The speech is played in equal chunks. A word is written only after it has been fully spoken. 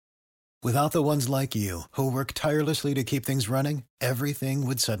Without the ones like you, who work tirelessly to keep things running, everything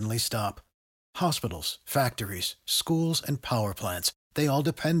would suddenly stop. Hospitals, factories, schools, and power plants, they all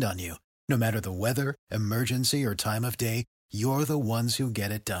depend on you. No matter the weather, emergency, or time of day, you're the ones who get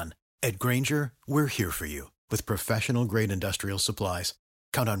it done. At Grainger, we're here for you with professional-grade industrial supplies.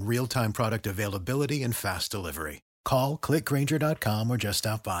 Count on real-time product availability and fast delivery. Call, click Grainger.com, or just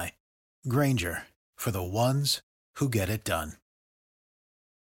stop by. Grainger, for the ones who get it done.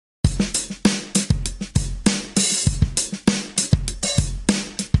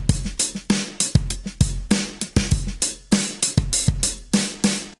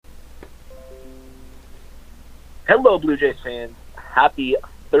 Hello, Blue Jays fans. Happy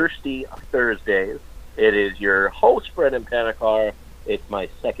Thirsty Thursdays. It is your host, Brendan Panikar. It's my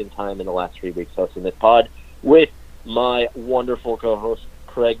second time in the last 3 weeks hosting this pod with my wonderful co-host,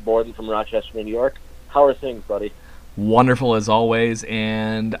 Craig Borden from Rochester, New York. How are things, buddy? Wonderful as always,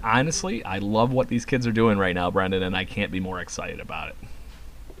 and honestly, I love what these kids are doing right now, Brendan, and I can't be more excited about it.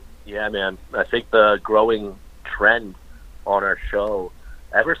 Yeah, man. I think the growing trend on our show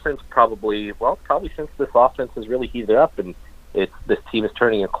ever since probably since this offense has really heated up and this team is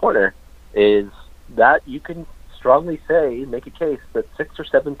turning a corner, is that you can strongly make a case that 6 or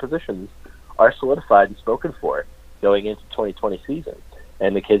 7 positions are solidified and spoken for going into 2020 season.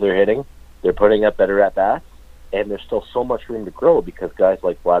 And the kids are hitting, they're putting up better at-bats, and there's still so much room to grow because guys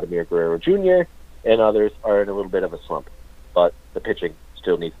like Vladimir Guerrero Jr. and others are in a little bit of a slump. But the pitching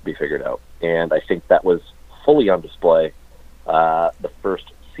still needs to be figured out. And I think that was fully on display the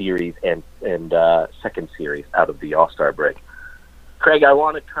first series and second series out of the All-Star break. Craig, I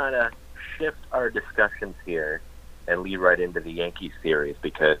want to kind of shift our discussions here and lead right into the Yankees series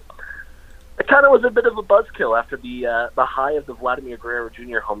because it kind of was a bit of a buzzkill after the high of the Vladimir Guerrero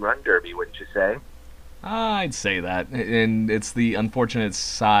Jr. home run derby, wouldn't you say? I'd say that, and it's the unfortunate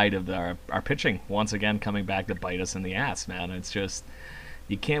side of our pitching once again coming back to bite us in the ass, man. It's just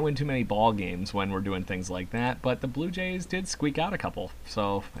you can't win too many ball games when we're doing things like that, but the Blue Jays did squeak out a couple,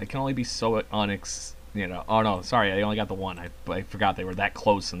 so it can only be so oh no, sorry, I only got the one. I forgot they were that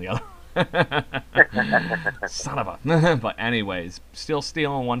close in the other. Son of a. But anyways, still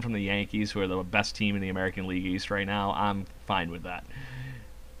stealing one from the Yankees, who are the best team in the American League East right now. I'm fine with that.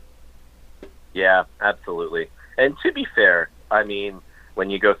 Yeah, absolutely. And to be fair, I mean, when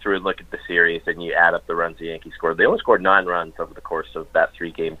you go through and look at the series and you add up the runs the Yankees scored, they only scored 9 runs over the course of that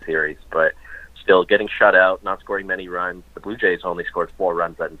 3-game series, but still getting shut out, not scoring many runs. The Blue Jays only scored 4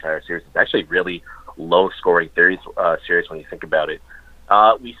 runs that entire series. It's actually really low-scoring series when you think about it.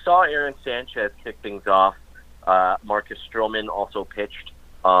 We saw Aaron Sanchez kick things off. Marcus Stroman also pitched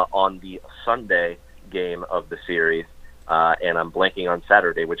on the Sunday game of the series, and I'm blanking on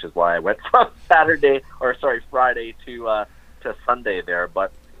Saturday, which is why I went from Friday to Sunday there.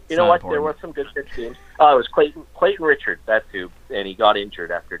 But you know what? Important. There were some good pitch games. It was Clayton Richards, that's who, and he got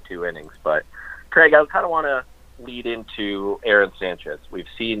injured after 2 innings. But Craig, I kind of want to lead into Aaron Sanchez. We've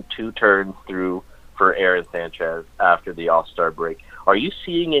seen 2 turns through for Aaron Sanchez after the All-Star break. Are you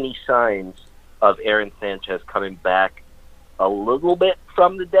seeing any signs of Aaron Sanchez coming back a little bit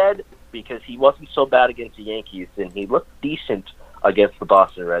from the dead? Because he wasn't so bad against the Yankees, and he looked decent against the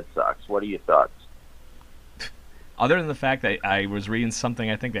Boston Red Sox. What are your thoughts? Other than the fact that I was reading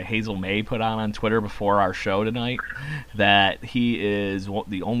something I think that Hazel May put on Twitter before our show tonight, that he is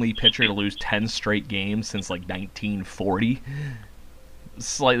the only pitcher to lose 10 straight games since like 1940.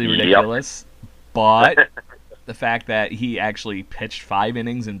 Slightly ridiculous. Yep. But the fact that he actually pitched 5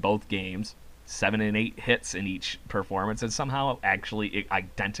 innings in both games, 7 and 8 hits in each performance, and somehow actually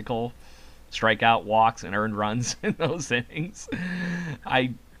identical strikeout, walks, and earned runs in those innings.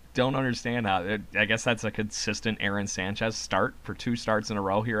 I don't understand how. I guess that's a consistent Aaron Sanchez start for 2 starts in a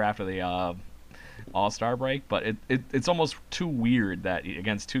row here after the All-Star break, but it's almost too weird that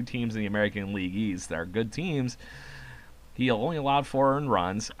against 2 teams in the American League East that are good teams, he only allowed 4 earned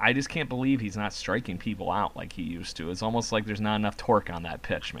runs. I just can't believe he's not striking people out like he used to. It's almost like there's not enough torque on that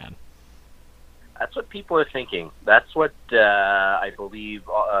pitch, man. That's what people are thinking. That's what I believe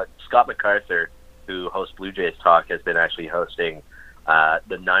Scott MacArthur, who hosts Blue Jays Talk, has been actually hosting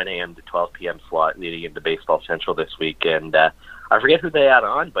the 9 a.m. to 12 p.m. slot leading into Baseball Central this week. And I forget who they had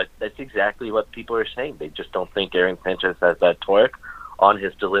on, but that's exactly what people are saying. They just don't think Aaron Sanchez has that torque on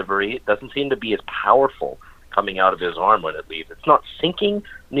his delivery. It doesn't seem to be as powerful coming out of his arm when it leaves. It's not sinking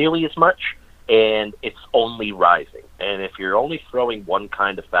nearly as much, and it's only rising. And if you're only throwing one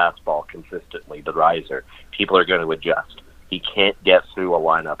kind of fastball consistently, the riser, people are going to adjust. He can't get through a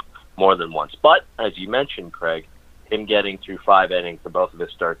lineup more than once. But, as you mentioned, Craig, him getting through 5 innings of both of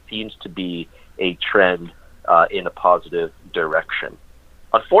his starts seems to be a trend in a positive direction.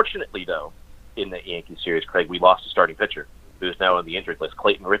 Unfortunately, though, in the Yankee series, Craig, we lost a starting pitcher who's now on the injured list,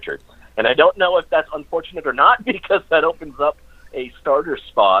 Clayton Richards. And I don't know if that's unfortunate or not, because that opens up a starter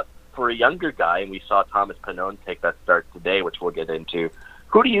spot for a younger guy, and we saw Thomas Pannone take that start today, which we'll get into.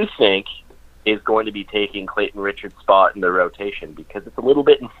 Who do you think is going to be taking Clayton Richards' spot in the rotation? Because it's a little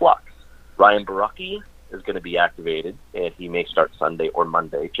bit in flux. Ryan Borucki is going to be activated, and he may start Sunday or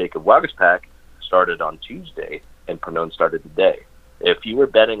Monday. Jacob Waguespack started on Tuesday, and Pannone started today. If you were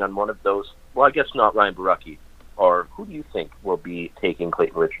betting on one of those, well, I guess not Ryan Borucki, or who do you think will be taking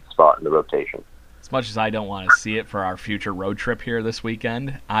Clayton Richards' spot in the rotation? As much as I don't want to see it for our future road trip here this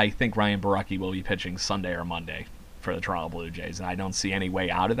weekend, I think Ryan Borucki will be pitching Sunday or Monday for the Toronto Blue Jays, and I don't see any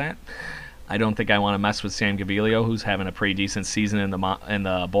way out of that. I don't think I want to mess with Sam Gaviglio, who's having a pretty decent season in the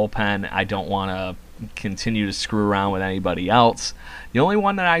bullpen. I don't want to continue to screw around with anybody else. The only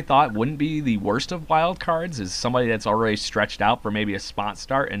one that I thought wouldn't be the worst of wild cards is somebody that's already stretched out for maybe a spot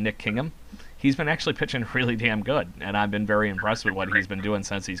start, and Nick Kingham. He's been actually pitching really damn good, and I've been very impressed with what he's been doing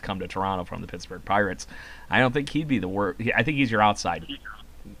since he's come to Toronto from the Pittsburgh Pirates. I don't think he'd be the worst. I think he's your outside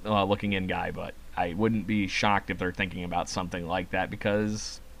looking in guy, but I wouldn't be shocked if they're thinking about something like that,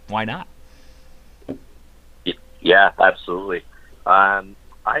 because why not? Yeah, absolutely. I'm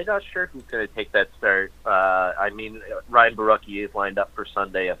not sure who's going to take that start. I mean, Ryan Borucki is lined up for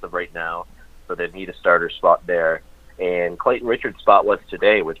Sunday as of right now, so they need a starter spot there. And Clayton Richards' spot was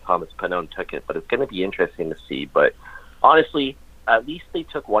today, which Thomas Pannone took it, but it's going to be interesting to see. But honestly, at least they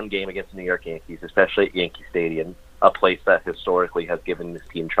took one game against the New York Yankees, especially at Yankee Stadium, a place that historically has given this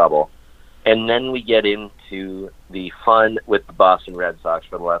team trouble. And then we get into the fun with the Boston Red Sox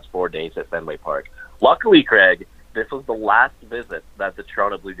for the last 4 days at Fenway Park. Luckily, Craig, this was the last visit that the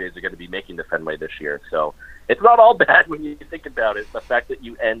Toronto Blue Jays are going to be making to Fenway this year. So it's not all bad when you think about it. The fact that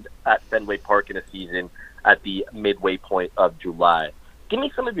you end at Fenway Park in a season at the midway point of July. Give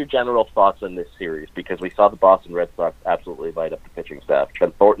me some of your general thoughts on this series, because we saw the Boston Red Sox absolutely light up the pitching staff.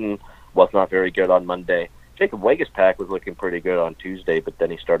 Trent Thornton was not very good on Monday. Jacob Waguespack was looking pretty good on Tuesday, but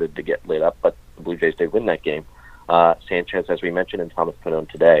then he started to get lit up, but the Blue Jays did win that game. Sanchez, as we mentioned, and Thomas Pannone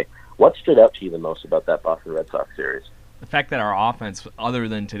today. What stood out to you the most about that Boston Red Sox series? The fact that our offense, other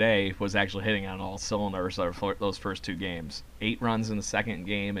than today, was actually hitting on all cylinders those first 2 games. 8 runs in the second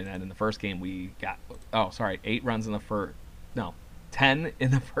game, and then in the first game we got 8 runs in the first. No, 10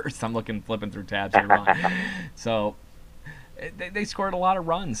 in the first. I'm flipping through tabs here wrong. So they scored a lot of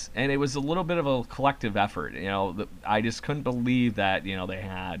runs, and it was a little bit of a collective effort. You know, I just couldn't believe that they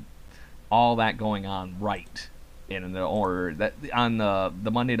had all that going on right in the order that on the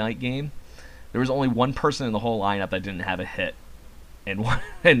Monday night game. There was only one person in the whole lineup that didn't have a hit,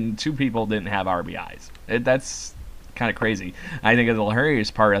 and 2 people didn't have RBIs. That's kind of crazy. I think the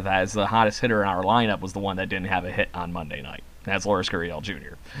hilarious part of that is the hottest hitter in our lineup was the one that didn't have a hit on Monday night. That's Lourdes Gurriel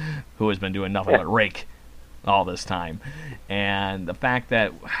Jr., who has been doing nothing but rake all this time. And the fact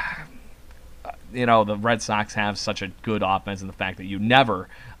that the Red Sox have such a good offense, and the fact that you never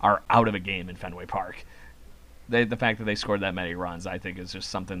are out of a game in Fenway Park. The fact that they scored that many runs, I think, is just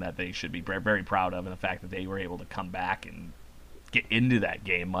something that they should be very proud of, and the fact that they were able to come back and get into that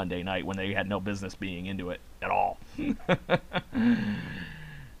game Monday night when they had no business being into it at all.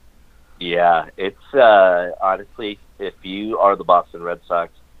 Yeah, it's honestly, if you are the Boston Red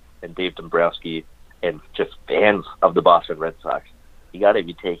Sox and Dave Dombrowski and just fans of the Boston Red Sox, you got to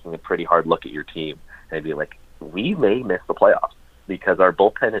be taking a pretty hard look at your team and be like, we may miss the playoffs because our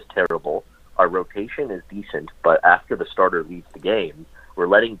bullpen is terrible. Our rotation is decent, but after the starter leaves the game, we're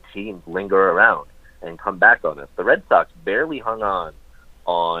letting teams linger around and come back on us. The Red Sox barely hung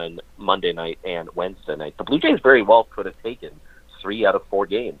on Monday night and Wednesday night. The Blue Jays very well could have taken 3 out of 4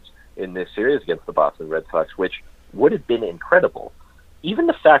 games in this series against the Boston Red Sox, which would have been incredible. Even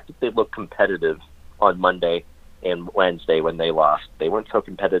the fact that they looked competitive on Monday and Wednesday when they lost, they weren't so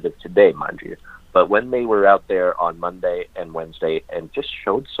competitive today, mind you. But when they were out there on Monday and Wednesday and just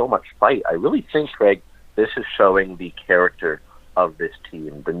showed so much fight, I really think, Craig, this is showing the character of this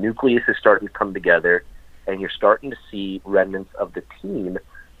team. The nucleus is starting to come together, and you're starting to see remnants of the team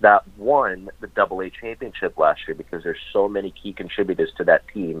that won the Double-A championship last year, because there's so many key contributors to that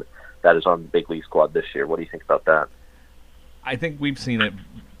team that is on the big league squad this year. What do you think about that? I think we've seen it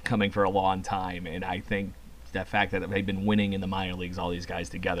coming for a long time, and I think that fact that they've been winning in the minor leagues, all these guys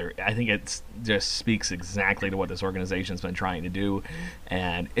together, I think it just speaks exactly to what this organization's been trying to do,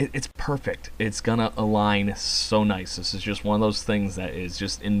 and it's perfect. It's going to align so nice. This is just one of those things that is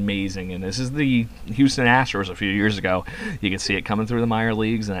just amazing, and this is the Houston Astros a few years ago. You can see it coming through the minor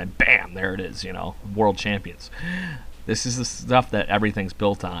leagues, and then bam, there it is, world champions. This is the stuff that everything's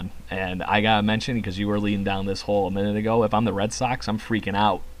built on. And I got to mention, because you were leading down this hole a minute ago, if I'm the Red Sox, I'm freaking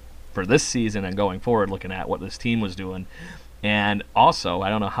out for this season and going forward looking at what this team was doing. And also, I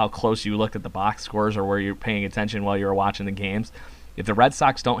don't know how close you looked at the box scores or where you're paying attention while you were watching the games. If the Red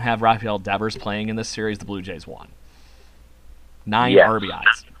Sox don't have Rafael Devers playing in this series, the Blue Jays won. 9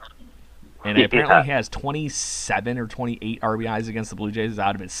 RBIs. And apparently he has 27 or 28 RBIs against the Blue Jays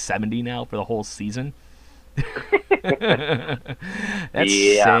out of his 70 now for the whole season. That's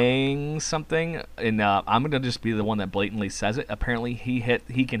saying something. And I'm going to just be the one that blatantly says it. Apparently he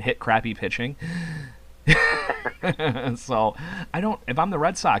can hit crappy pitching. So if I'm the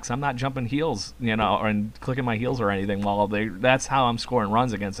Red Sox, I'm not jumping heels, and clicking my heels or anything. That's how I'm scoring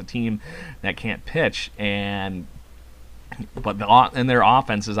runs against a team that can't pitch. But their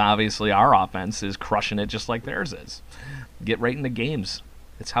offense is obviously our offense is crushing it just like theirs is. Get right into games.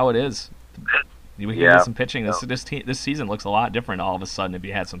 It's how it is. We can get some pitching. This season looks a lot different all of a sudden if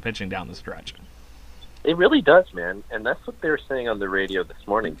you had some pitching down the stretch. It really does, man. And that's what they were saying on the radio this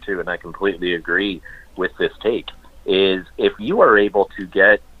morning, too, and I completely agree with this take, is if you are able to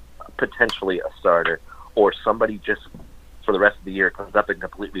get potentially a starter or somebody just for the rest of the year comes up and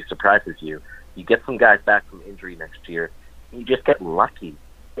completely surprises you, you get some guys back from injury next year, you just get lucky.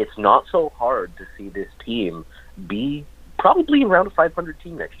 It's not so hard to see this team be probably around a 500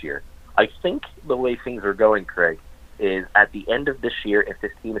 team next year. I think the way things are going, Craig, is at the end of this year, if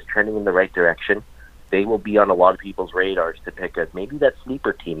this team is trending in the right direction, they will be on a lot of people's radars to pick as maybe that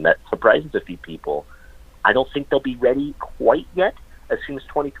sleeper team that surprises a few people. I don't think they'll be ready quite yet as soon as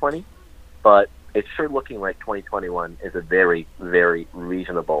 2020, but it's sure looking like 2021 is a very, very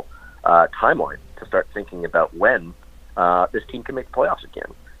reasonable timeline to start thinking about when this team can make the playoffs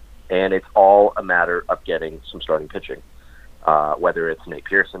again. And it's all a matter of getting some starting pitching, whether it's Nate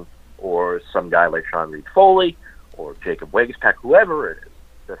Pearson or some guy like Sean Reed-Foley or Jacob Waguespack, whoever it is,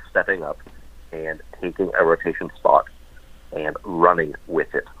 just stepping up and taking a rotation spot and running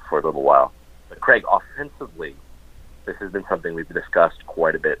with it for a little while. But Craig, offensively, this has been something we've discussed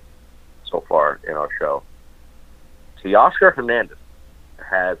quite a bit so far in our show. Teoscar Hernandez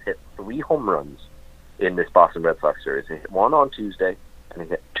has hit 3 home runs in this Boston Red Sox series. He hit 1 on Tuesday, and he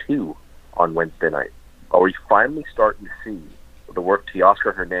hit 2 on Wednesday night. Are we finally starting to see the work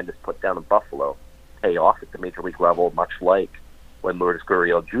Teoscar Hernandez put down in Buffalo pay off at the major league level, much like when Lourdes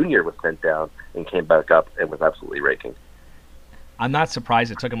Gurriel Jr. was sent down and came back up and was absolutely raking? I'm not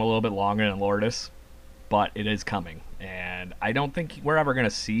surprised it took him a little bit longer than Lourdes, but it is coming. And I don't think we're ever going to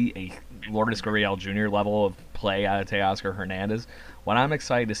see a Lourdes Gurriel Jr. level of play out of Teoscar Hernandez. What I'm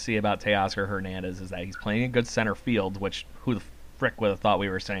excited to see about Teoscar Hernandez is that he's playing a good center field, which who the frick would have thought we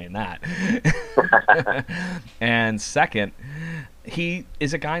were saying that? And second, he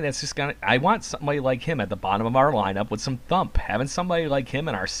is a guy that's just gonna. I want somebody like him at the bottom of our lineup with some thump. Having somebody like him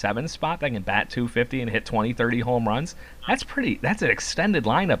in our 7 spot that can bat 250 and hit 20, 30 home runs, that's an extended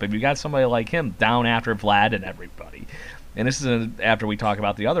lineup if you got somebody like him down after Vlad and everybody. And this is after we talk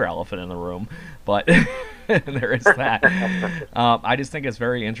about the other elephant in the room, but there is that. I just think it's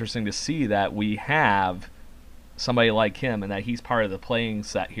very interesting to see that we have somebody like him and that he's part of the playing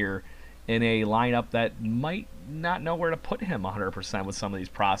set here in a lineup that might not know where to put him 100% with some of these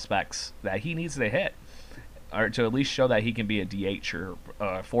prospects that he needs to hit, or to at least show that he can be a DH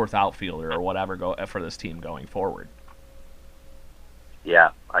or fourth outfielder or whatever for this team going forward.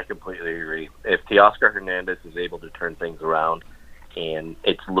 Yeah, I completely agree. If Teoscar Hernandez is able to turn things around, and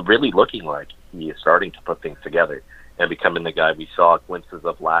it's really looking like he is starting to put things together and becoming the guy we saw glimpses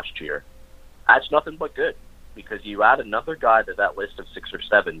of last year, that's nothing but good. Because you add another guy to that list of 6 or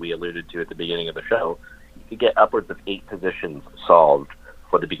 7 we alluded to at the beginning of the show, you could get upwards of 8 positions solved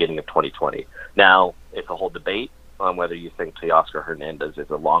for the beginning of 2020. Now, it's a whole debate on whether you think Teoscar Hernandez is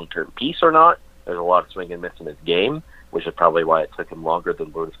a long-term piece or not. There's a lot of swing and miss in his game, which is probably why it took him longer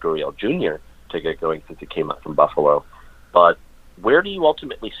than Lourdes Gurriel Jr. to get going since he came up from Buffalo. But where do you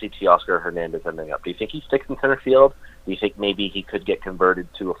ultimately see Teoscar Hernandez ending up? Do you think he sticks in center field? Do you think maybe he could get converted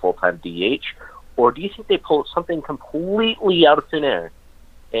to a full-time DH? Or do you think they pull something completely out of thin air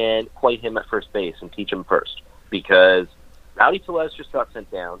and play him at first base and teach him first? Because Rowdy Tellez just got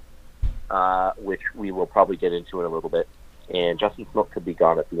sent down, which we will probably get into in a little bit, and Justin Smoak could be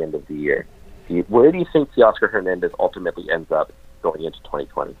gone at the end of the year. Where do you think Teoscar Hernandez ultimately ends up going into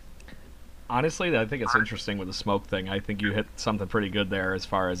 2020? Honestly, I think it's interesting with the Smoak thing. I think you hit something pretty good there as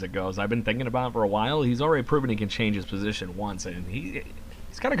far as it goes. I've been thinking about it for a while. He's already proven he can change his position once, and he's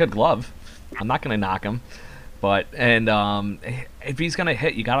got a good glove. I'm not going to knock him. But if he's going to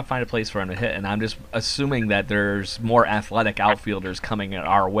hit, you got to find a place for him to hit. And I'm just assuming that there's more athletic outfielders coming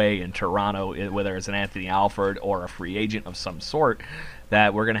our way in Toronto, whether it's an Anthony Alford or a free agent of some sort,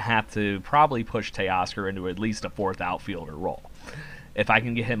 that we're going to have to probably push Teoscar into at least a fourth outfielder role. If I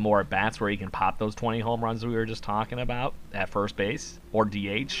can get him more at bats where he can pop those 20 home runs we were just talking about at first base, or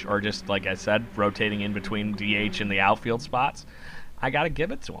DH, or just, like I said, rotating in between DH and the outfield spots, I got to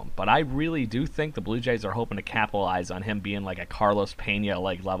give it to him. But I really do think the Blue Jays are hoping to capitalize on him being like a Carlos Pena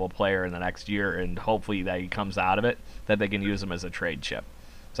like level player in the next year, and hopefully that he comes out of it, that they can use him as a trade chip.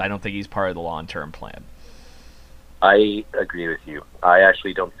 So I don't think he's part of the long-term plan. I agree with you. I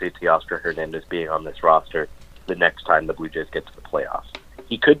actually don't see Teoscar Hernandez being on this roster the next time the Blue Jays get to the playoffs.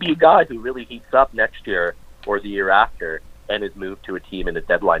 He could be a guy who really heats up next year or the year after and is moved to a team in the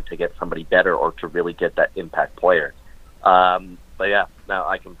deadline to get somebody better or to really get that impact player. But yeah, no,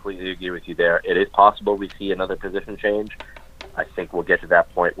 I completely agree with you there. It is possible we see another position change. I think we'll get to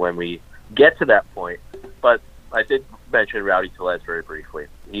that point when we get to that point. But I did mention Rowdy Tellez very briefly.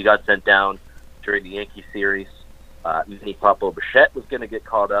 He got sent down during the Yankee series. Vinny Pablo Bichette was going to get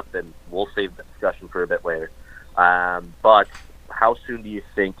caught up, and we'll save the discussion for a bit later. But how soon do you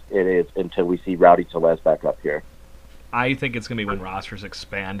think it is until we see Rowdy Tellez back up here? I think it's going to be when rosters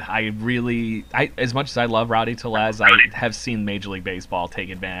expand. As much as I love Rowdy Tellez, I have seen Major League Baseball take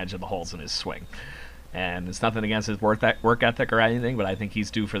advantage of the holes in his swing. And it's nothing against his work ethic or anything, but I think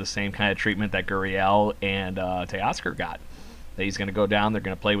he's due for the same kind of treatment that Gurriel and Teoscar got. That he's going to go down, they're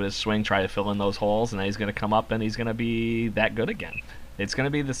going to play with his swing, try to fill in those holes, and then he's going to come up and he's going to be that good again. It's going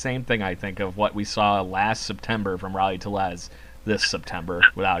to be the same thing, I think, of what we saw last September from Rowdy Tellez this September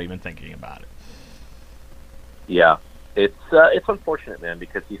without even thinking about it. Yeah. It's unfortunate, man,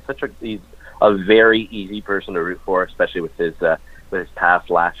 because he's a very easy person to root for, especially with his past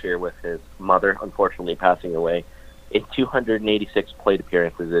last year with his mother unfortunately passing away. In 286 plate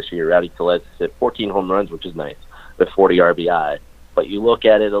appearances this year, Rowdy Tellez has hit 14 home runs, which is nice, with 40 RBI. But you look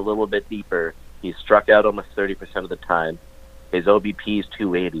at it a little bit deeper, he's struck out almost 30% of the time. His OBP is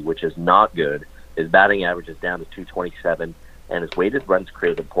 280, which is not good. His batting average is down to 227, and his weighted runs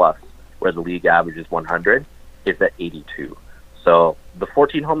created plus, where the league average is 100. Is at 82. So the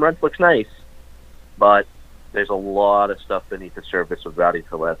 14 home runs looks nice, but there's a lot of stuff beneath the surface with Rowdy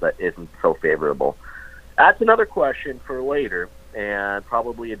Tellez that isn't so favorable. That's another question for later, and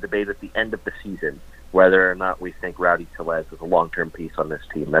probably a debate at the end of the season, whether or not we think Rowdy Tellez is a long-term piece on this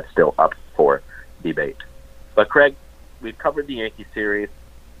team. That's still up for debate. But Craig, we've covered the Yankee series.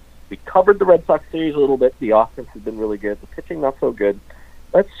 We covered the Red Sox series a little bit. The offense has been really good. The pitching not so good.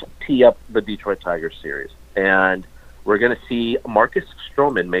 Let's tee up the Detroit Tigers series. And we're going to see Marcus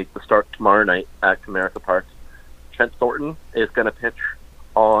Stroman make the start tomorrow night at Comerica Park. Trent Thornton is going to pitch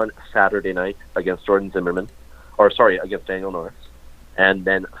on Saturday night against against Daniel Norris. And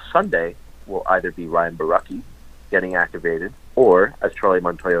then Sunday will either be Ryan Borucki getting activated, or, as Charlie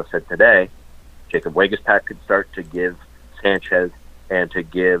Montoyo said today, Jacob Waguespack could start to give Sanchez and to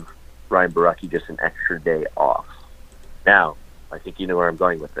give Ryan Borucki just an extra day off. Now, I think you know where I'm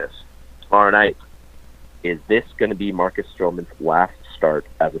going with this. Tomorrow night, is this going to be Marcus Stroman's last start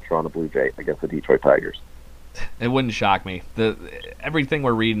as a Toronto Blue Jay against the Detroit Tigers? It wouldn't shock me. Everything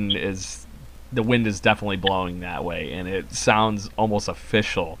we're reading is the wind is definitely blowing that way, and it sounds almost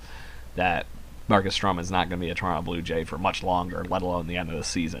official that Marcus Stroman's not going to be a Toronto Blue Jay for much longer, let alone the end of the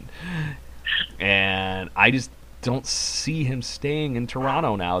season. And I just don't see him staying in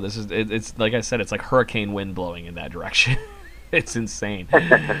Toronto now. It's like I said, it's like hurricane wind blowing in that direction. It's insane.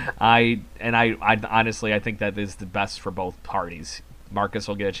 I honestly, I think that is the best for both parties. Marcus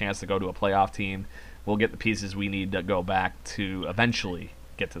will get a chance to go to a playoff team. We'll get the pieces we need to go back to eventually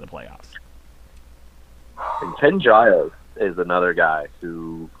get to the playoffs. And Ken Giles is another guy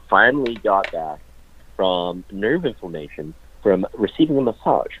who finally got back from nerve inflammation from receiving a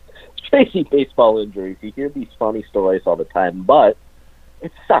massage. Crazy baseball injuries. You hear these funny stories all the time, but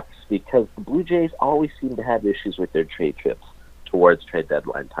it sucks because the Blue Jays always seem to have issues with their trade trips towards trade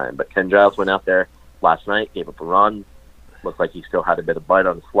deadline time. But Ken Giles went out there last night, gave up a run. Looked like he still had a bit of bite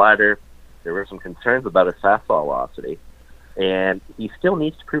on the slider. There were some concerns about his fastball velocity. And he still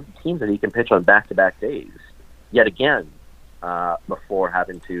needs to prove to teams that he can pitch on back-to-back days, yet again, before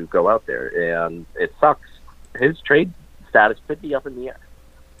having to go out there. And it sucks. His trade status could be up in the air.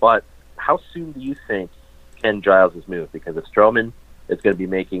 But how soon do you think Ken Giles is moved? Because if Stroman is going to be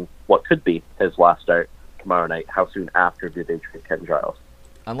making what could be his last start tomorrow night, how soon after do they trade Ken Giles?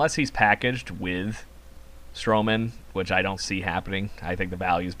 Unless he's packaged with Stroman, which I don't see happening. I think the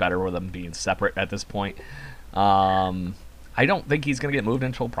value is better with them being separate at this point. I don't think he's going to get moved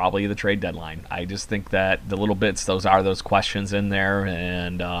until probably the trade deadline. I just think that the little bits, those questions in there,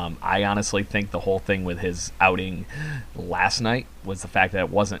 and I honestly think the whole thing with his outing last night was the fact that it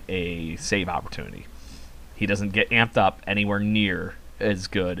wasn't a save opportunity. He doesn't get amped up anywhere near as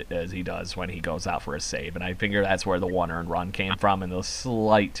good as he does when he goes out for a save, and I figure that's where the one earned run came from and the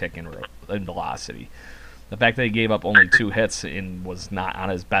slight tick in velocity. The fact that he gave up only 2 hits and was not on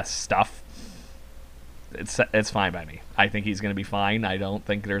his best stuff, it's fine by me. I think he's going to be fine. I don't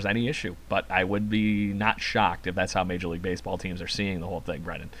think there's any issue. But I would be not shocked if that's how Major League Baseball teams are seeing the whole thing,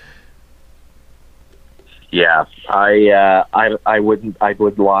 Brendan. Yeah, I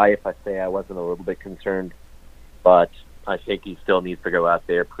would lie if I say I wasn't a little bit concerned, but I think he still needs to go out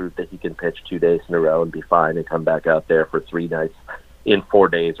there, prove that he can pitch 2 days in a row and be fine, and come back out there for 3 nights in 4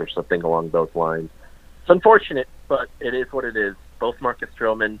 days or something along those lines. It's unfortunate, but it is what it is. Both Marcus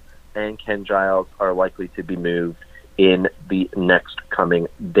Stroman and Ken Giles are likely to be moved in the next coming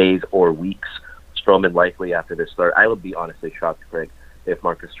days or weeks. Stroman likely after this start. I would be honestly shocked, Craig, if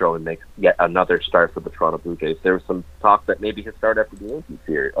Marcus Stroman makes yet another start for the Toronto Blue Jays. There was some talk that maybe his start after the Yankee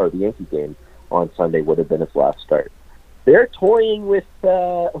series or the Yankee game on Sunday would have been his last start. They're toying with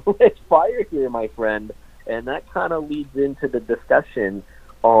fire here, my friend, and that kind of leads into the discussion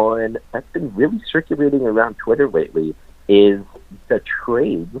on that's been really circulating around Twitter lately is the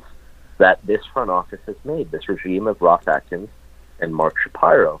trades that this front office has made, this regime of Ross Atkins and Mark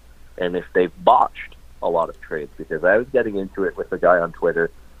Shapiro, and if they've botched a lot of trades, because I was getting into it with a guy on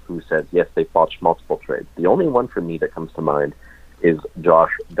Twitter who says, yes, they botched multiple trades. The only one for me that comes to mind is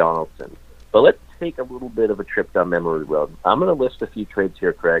Josh Donaldson. But let's take a little bit of a trip down memory road. I'm going to list a few trades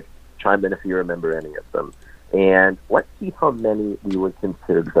here, Craig. Chime in if you remember any of them. And let's see how many we would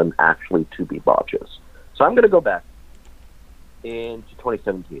consider them actually to be botches. So I'm going to go back into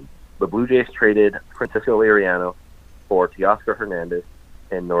 2017. The Blue Jays traded Francisco Liriano for Teoscar Hernandez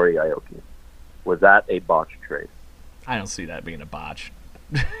and Nori Aoki. Was that a botch trade? I don't see that being a botch.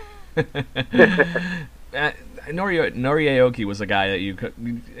 Nori Aoki was a guy that you could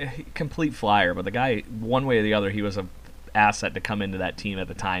complete flyer, but the guy, one way or the other, he was an asset to come into that team at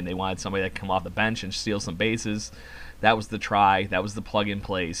the time. They wanted somebody that could come off the bench and steal some bases. That was the try. That was the plug in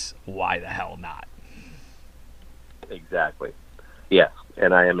place. Why the hell not? Exactly. Yes,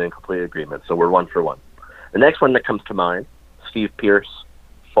 and I am in complete agreement. So we're 1 for 1. The next one that comes to mind, Steve Pearce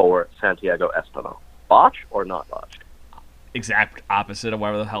for Santiago Espinal. Botch or not botched? Exact opposite of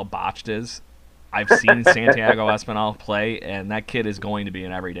whatever the hell botched is. I've seen Santiago Espinal play, and that kid is going to be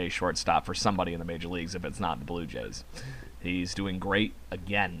an everyday shortstop for somebody in the major leagues if it's not the Blue Jays. He's doing great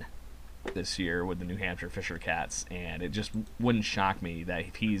again this year with the New Hampshire Fisher Cats, and it just wouldn't shock me that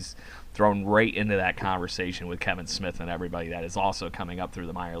if he's thrown right into that conversation with Kevin Smith and everybody that is also coming up through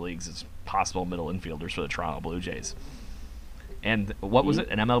the minor leagues as possible middle infielders for the Toronto Blue Jays. And what was it?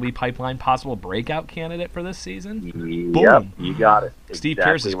 An MLB pipeline possible breakout candidate for this season? Yep, you got it. Steve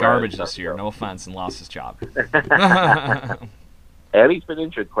Pearce is garbage this year. No offense, and lost his job. And he's been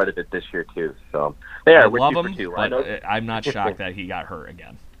injured quite a bit this year too. So there, I love him, but I'm not shocked that he got hurt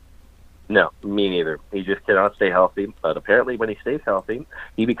again. No, me neither. He just cannot stay healthy. But apparently, when he stays healthy,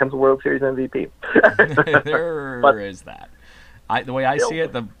 he becomes a World Series MVP. There is that. The way I see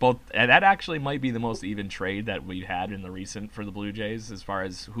it, that actually might be the most even trade that we've had in the recent for the Blue Jays as far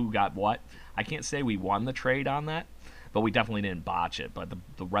as who got what. I can't say we won the trade on that, but we definitely didn't botch it. But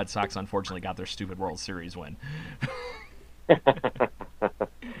the Red Sox unfortunately got their stupid World Series win.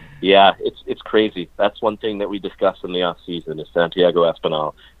 Yeah, it's crazy. That's one thing that we discussed in the off season is Santiago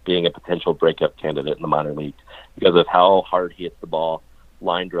Espinal being a potential breakup candidate in the minor league because of how hard he hits the ball,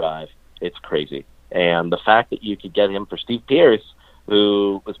 line drive. It's crazy. And the fact that you could get him for Steve Pearce,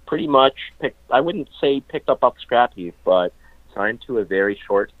 who was pretty much I wouldn't say picked up off the scrap heap, but signed to a very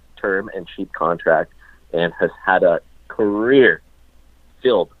short-term and cheap contract and has had a career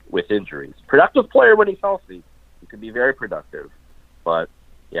filled with injuries. Productive player when he's healthy. He can be very productive. But,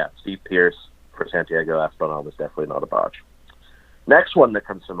 yeah, Steve Pearce for Santiago Espinal was definitely not a botch. Next one that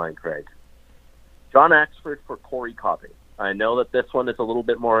comes to mind, Craig. John Axford for Corey Copping. I know that this one is a little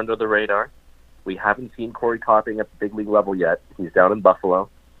bit more under the radar. We haven't seen Corey Copping at the big league level yet. He's down in Buffalo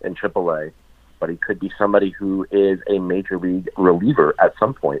in AAA, but he could be somebody who is a major league reliever at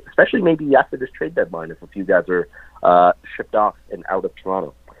some point, especially maybe after this trade deadline if a few guys are shipped off and out of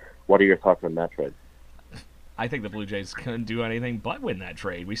Toronto. What are your thoughts on that trade? I think the Blue Jays couldn't do anything but win that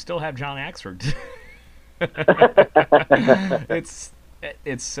trade. We still have John Axford.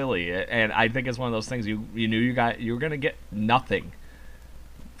 It's silly, and I think it's one of those things you knew you were going to get nothing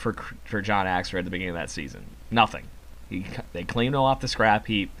for John Axford at the beginning of that season. Nothing. They claimed him off the scrap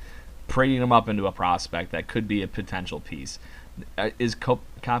heap, trading him up into a prospect that could be a potential piece. Is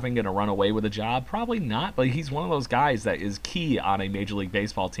Coffin going to run away with a job? Probably not, but he's one of those guys that is key on a Major League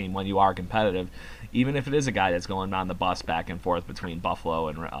Baseball team when you are competitive, even if it is a guy that's going on the bus back and forth between Buffalo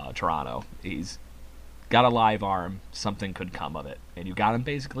and Toronto. He's got a live arm. Something could come of it, and you got him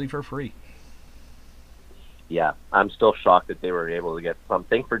basically for free. Yeah, I'm still shocked that they were able to get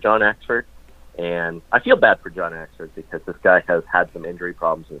something for John Axford, and I feel bad for John Axford because this guy has had some injury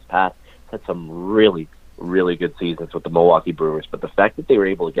problems in his past, had some really good seasons with the Milwaukee Brewers, but the fact that they were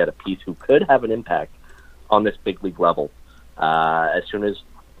able to get a piece who could have an impact on this big league level as soon as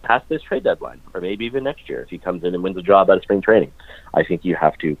past this trade deadline, or maybe even next year if he comes in and wins a job out of spring training, I think you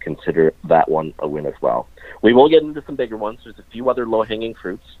have to consider that one a win as well. We will get into some bigger ones. There's a few other low-hanging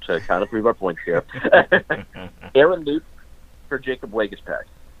fruits to kind of prove our points here. Aaron Loup for Jacob Waguespack.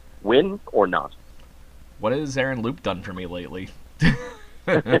 Win or not? What has Aaron Loup done for me lately?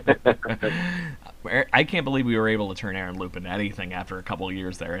 I can't believe we were able to turn Aaron Loup into anything after a couple of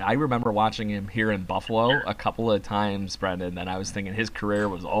years there. I remember watching him here in Buffalo a couple of times, Brendan, and I was thinking his career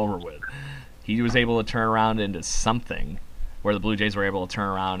was over with. He was able to turn around into something where the Blue Jays were able to turn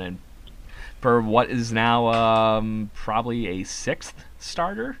around and for what is now probably a sixth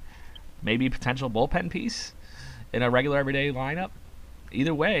starter, maybe potential bullpen piece in a regular everyday lineup.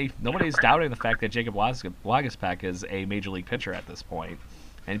 Either way, nobody's doubting the fact that Jacob Waguespack is a major league pitcher at this point,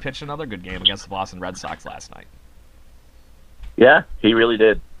 and he pitched another good game against the Boston Red Sox last night. Yeah, he really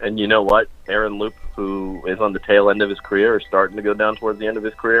did. And you know what? Aaron Loup, who is on the tail end of his career, or starting to go down towards the end of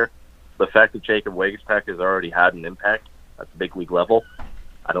his career, the fact that Jacob Waguespack has already had an impact at the big league level,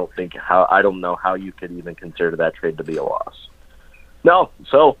 I don't know how you could even consider that trade to be a loss. No,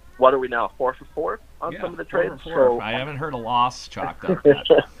 so what are we now, 4 for 4 on some of the trades? 4 for 4. So, I haven't heard a loss chalked up yet.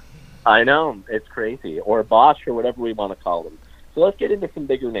 I know, it's crazy. Or Bosch, or whatever we want to call them. So let's get into some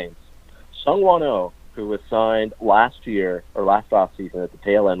bigger names. Seung-Won Oh, who was signed last year, or last offseason at the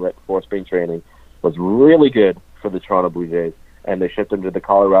tail end right before spring training, was really good for the Toronto Blue Jays, and they shipped him to the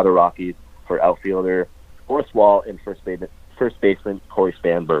Colorado Rockies for outfielder Forrest Wall and first baseman Corey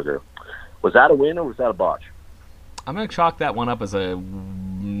Spanberger. Was that a win or was that a botch? I'm going to chalk that one up as a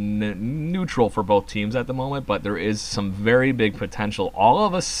neutral for both teams at the moment, but there is some very big potential all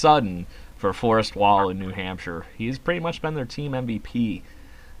of a sudden for Forrest Wall in New Hampshire. He's pretty much been their team MVP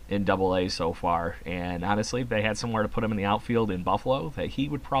in Double-A so far, and honestly, if they had somewhere to put him in the outfield in Buffalo, that he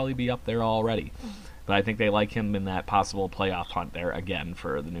would probably be up there already. But I think they like him in that possible playoff hunt there again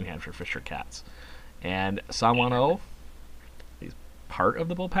for the New Hampshire Fisher Cats. And Seung-Won Oh, he's part of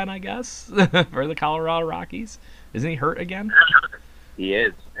the bullpen, I guess, for the Colorado Rockies. Isn't he hurt again? He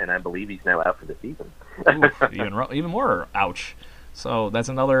is, and I believe he's now out for the season. Oof, even more ouch. So that's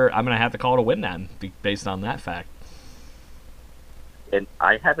another, I'm going to have to call it a win then, based on that fact. And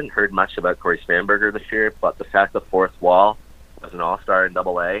I haven't heard much about Corey Spanberger this year, but the fact that Forrest Wall was an all-star in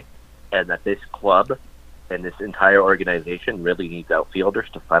Double-A, and that this club and this entire organization really needs outfielders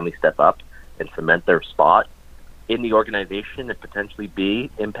to finally step up and cement their spot in the organization and potentially be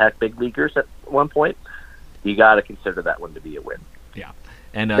impact big leaguers at one point, you got to consider that one to be a win. Yeah.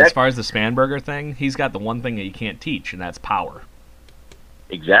 And as far as the Spanberger thing, he's got the one thing that you can't teach, and that's power.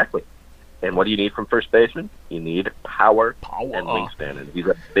 Exactly. And what do you need from first baseman? You need power. And wingspan. And he's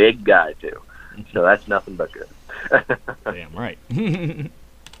a big guy, too. So that's nothing but good. Damn right.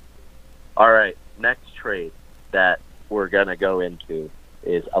 All right. Next trade that we're going to go into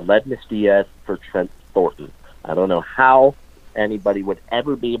is Aledmys Diaz for Trent Thornton. I don't know how anybody would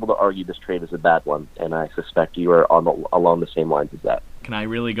ever be able to argue this trade is a bad one, and I suspect you are along the same lines as that. Can I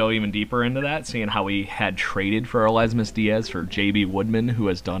really go even deeper into that, seeing how we had traded for Aledmys Diaz for J.B. Woodman, who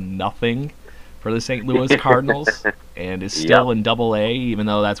has done nothing for the St. Louis Cardinals and is still in Double-A, even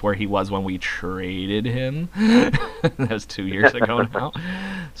though that's where he was when we traded him. That was 2 years ago now.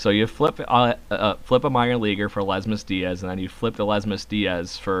 So you flip a minor leaguer for Aledmys Diaz, and then you flipped Aledmys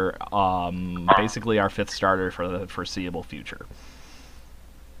Diaz for basically our fifth starter for the foreseeable future.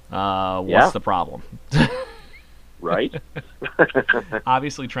 What's the problem? Right?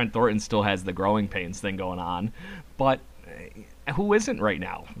 Obviously, Trent Thornton still has the growing pains thing going on, but who isn't right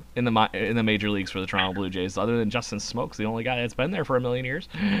now in the major leagues for the Toronto Blue Jays, other than Justin Smoak's the only guy that's been there for a million years?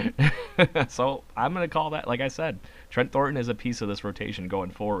 So I'm going to call that, like I said, Trent Thornton is a piece of this rotation going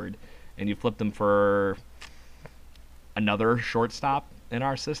forward, and you flipped him for another shortstop in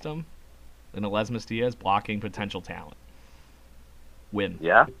our system, and Aledmys Diaz blocking potential talent. Win.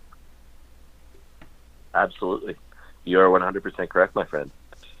 Yeah. Absolutely. You are 100% correct, my friend.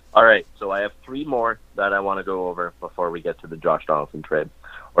 All right, so I have three more that I want to go over before we get to the Josh Donaldson trade.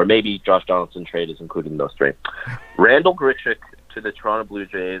 Or maybe Josh Donaldson trade is including those three. Randall Grichuk to the Toronto Blue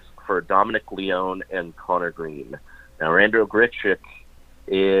Jays for Dominic Leone and Connor Green. Now, Randall Grichuk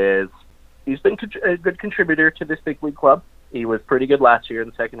he's been a good contributor to this big league club. He was pretty good last year in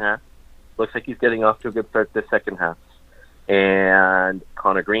the second half. Looks like he's getting off to a good start this second half. And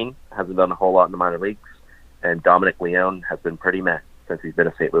Connor Green hasn't done a whole lot in the minor leagues. And Dominic Leone has been pretty meh since he's been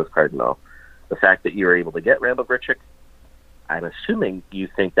a St. Louis Cardinal. The fact that you were able to get Randall Grichuk, I'm assuming you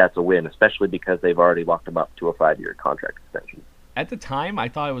think that's a win, especially because they've already locked him up to a 5-year contract extension. At the time, I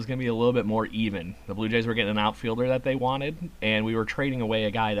thought it was going to be a little bit more even. The Blue Jays were getting an outfielder that they wanted, and we were trading away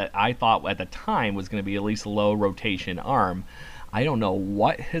a guy that I thought at the time was going to be at least a low rotation arm. I don't know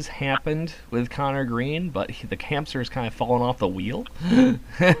what has happened with Connor Green, but the hamster's kind of fallen off the wheel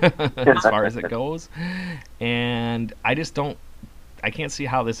as far as it goes. And I can't see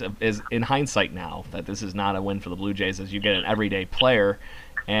how this is, in hindsight now, that this is not a win for the Blue Jays as you get an everyday player.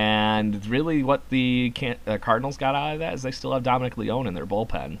 And really what the Cardinals got out of that is they still have Dominic Leone in their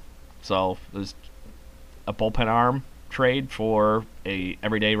bullpen. So there's a bullpen arm trade for a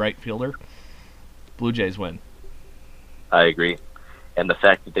everyday right fielder. Blue Jays win. I agree. And the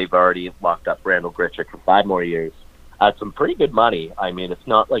fact that they've already locked up Randall Grichuk for 5 more years at some pretty good money. I mean, it's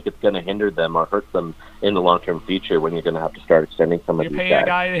not like it's going to hinder them or hurt them in the long-term future when you're going to have to start extending some of these guys. You're paying a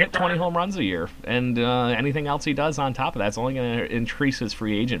guy to hit 20 home runs a year, and anything else he does on top of that's only going to increase his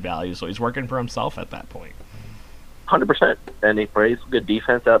free agent value, so he's working for himself at that point. 100%. And he plays good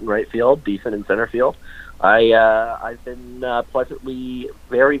defense out in right field, decent in center field. I've been pleasantly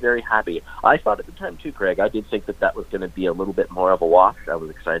very, very happy. I thought at the time, too, Craig, I did think that was going to be a little bit more of a wash. I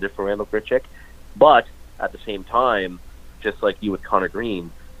was excited for Randall Grichuk. But at the same time, just like you with Connor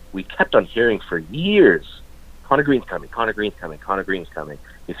Green, we kept on hearing for years, Connor Green's coming, Connor Green's coming, Connor Green's coming.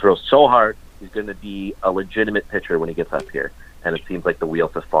 He throws so hard, he's going to be a legitimate pitcher when he gets up here. And it seems like the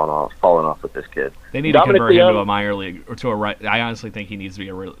wheels have fallen off with this kid. They need to convert him to a minor league or to a right. I honestly think he needs to be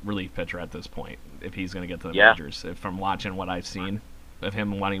a relief pitcher at this point if he's going to get to the majors. From watching what I've seen of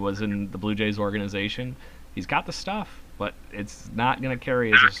him when he was in the Blue Jays organization, he's got the stuff, but it's not going to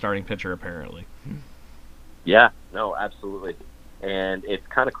carry as a starting pitcher apparently. Yeah, no, absolutely. And it's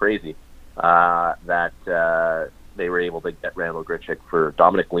kind of crazy that they were able to get Randall Grichuk for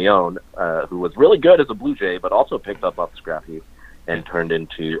Dominic Leone, who was really good as a Blue Jay, but also picked up off the scrap heap and turned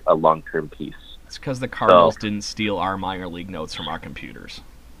into a long-term piece. It's because the Cardinals didn't steal our minor league notes from our computers.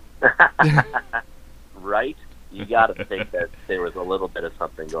 Right? You got to think that there was a little bit of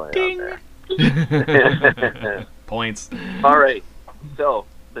something going on there. Points. All right. So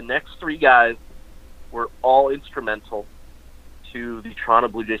the next 3 guys were all instrumental to the Toronto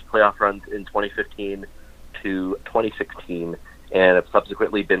Blue Jays playoff runs in 2015 to 2016 and have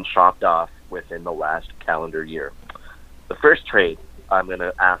subsequently been chopped off within the last calendar year. The first trade I'm going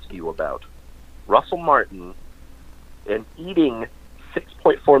to ask you about, Russell Martin and eating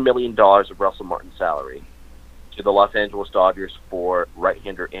 $6.4 million of Russell Martin's salary to the Los Angeles Dodgers for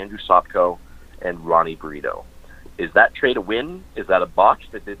right-hander Andrew Sopko and Ronnie Brito. Is that trade a win? Is that a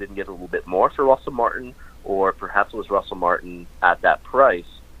botch that they didn't get a little bit more for Russell Martin? Or perhaps it was Russell Martin at that price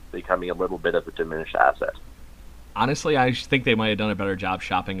becoming a little bit of a diminished asset? Honestly, I think they might have done a better job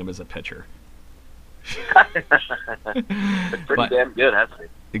shopping him as a pitcher. It's pretty damn good, hasn't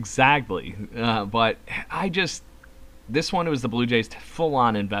it? Exactly. But this one was the Blue Jays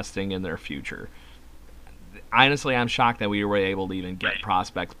full-on investing in their future. Honestly, I'm shocked that we were able to even get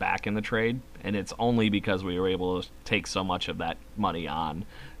prospects back in the trade, and it's only because we were able to take so much of that money on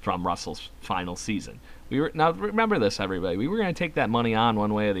from Russell's final season. Now, remember this, everybody. We were going to take that money on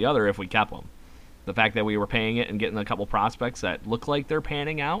one way or the other if we kept them. The fact that we were paying it and getting a couple prospects that look like they're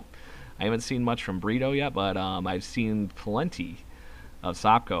panning out. I haven't seen much from Brito yet, but I've seen plenty of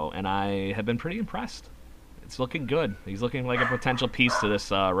Sopko, and I have been pretty impressed. It's looking good. He's looking like a potential piece to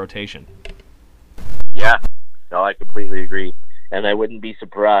this rotation. Yeah, no, I completely agree. And I wouldn't be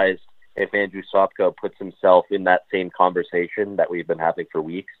surprised if Andrew Sopko puts himself in that same conversation that we've been having for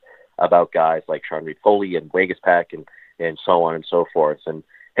weeks about guys like Sean Reed-Foley and Waguespack and so on and so forth. And,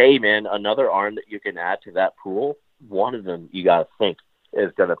 hey, man, another arm that you can add to that pool, one of them you got to think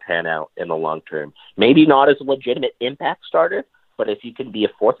is going to pan out in the long term. Maybe not as a legitimate impact starter, but if you can be a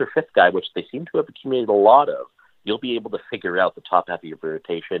 4th or 5th guy, which they seem to have accumulated a lot of, you'll be able to figure out the top half of your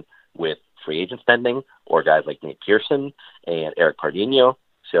rotation with free agent spending or guys like Nate Pearson and Eric Pardinho.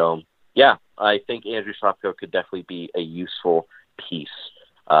 So, yeah, I think Andrew Sopko could definitely be a useful piece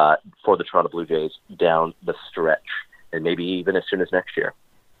for the Toronto Blue Jays down the stretch, and maybe even as soon as next year.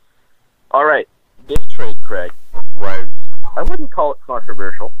 All right, this trade, Craig, was, I wouldn't call it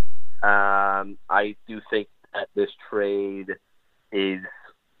controversial. I do think that this trade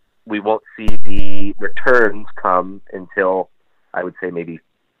we won't see the returns come until, I would say, maybe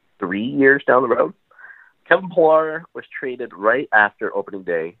 3 years down the road. Kevin Pillar was traded right after opening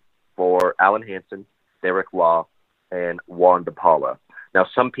day for Alan Hansen, Derek Law, and Juan DePaula. Now,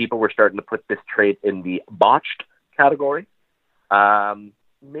 some people were starting to put this trade in the botched category.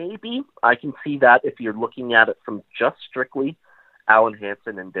 Maybe I can see that if you're looking at it from just strictly Alan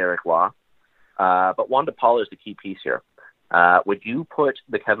Hansen and Derek Law. But Juan DePaula is the key piece here. Would you put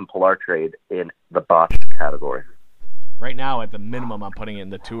the Kevin Pillar trade in the botched category? Right now, at the minimum, I'm putting it in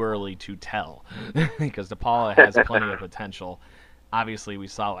the too early to tell because DePaula has plenty of potential. Obviously, we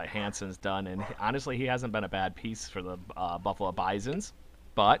saw what Hansen's done, and honestly, he hasn't been a bad piece for the Buffalo Bisons,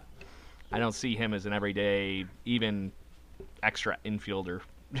 but I don't see him as an everyday, even extra infielder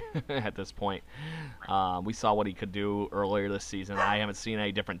at this point. We saw what he could do earlier this season. I haven't seen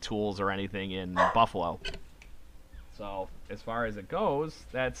any different tools or anything in Buffalo. So, as far as it goes,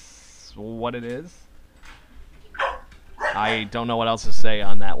 that's what it is. I don't know what else to say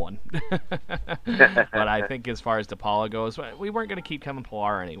on that one. But I think as far as DePaula goes, we weren't going to keep Kevin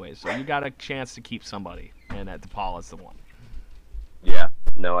Pillar anyway, so you got a chance to keep somebody, and that DePaula's the one. Yeah,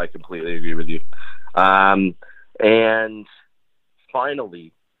 no, I completely agree with you. And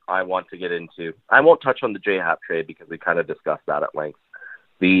finally, I want to get into, I won't touch on the J-Hap trade because we kind of discussed that at length.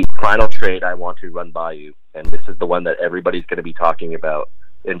 The final trade I want to run by you, and this is the one that everybody's going to be talking about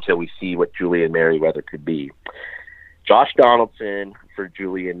until we see what Julian Merryweather could be. Josh Donaldson for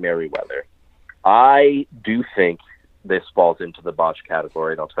Julian Merryweather. I do think this falls into the botch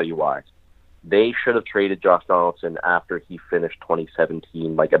category, and I'll tell you why. They should have traded Josh Donaldson after he finished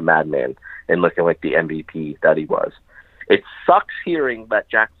 2017 like a madman and looking like the MVP that he was. It sucks hearing that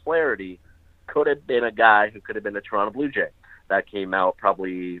Jack Flaherty could have been a guy who could have been a Toronto Blue Jay. That came out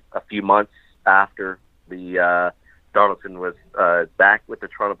probably a few months after the Donaldson was back with the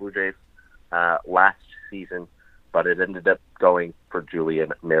Toronto Blue Jays last season, but it ended up going for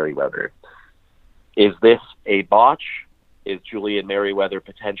Julian Merryweather. Is this a botch? Is Julian Merryweather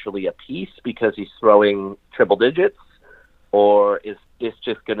potentially a piece because he's throwing triple digits? Or is this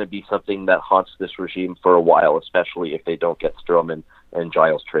just going to be something that haunts this regime for a while, especially if they don't get Stroman and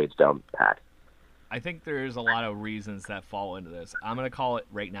Giles trades down pat? I think there's a lot of reasons that fall into this. I'm going to call it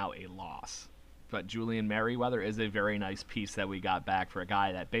right now a loss. But Julian Merryweather is a very nice piece that we got back for a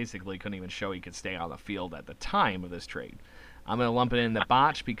guy that basically couldn't even show he could stay on the field at the time of this trade. I'm going to lump it in the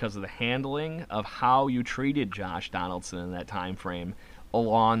botch because of the handling of how you treated Josh Donaldson in that time frame,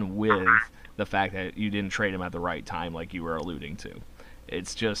 along with the fact that you didn't trade him at the right time like you were alluding to.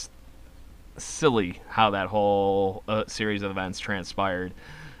 It's just silly how that whole series of events transpired.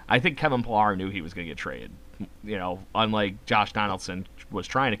 I think Kevin Pillar knew he was going to get traded. You know, unlike Josh Donaldson was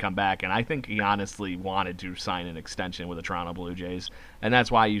trying to come back, and I think he honestly wanted to sign an extension with the Toronto Blue Jays, and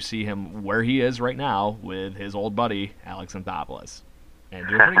that's why you see him where he is right now with his old buddy Alex Anthopoulos, and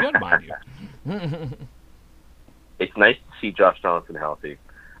doing pretty good, mind you. It's nice to see Josh Donaldson healthy,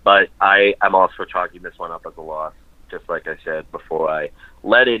 but I'm also chalking this one up as a loss, just like I said before I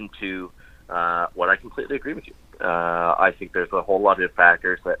led into what I completely agree with you. I think there's a whole lot of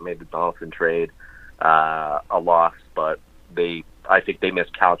factors that made the Donaldson trade a loss, but I think they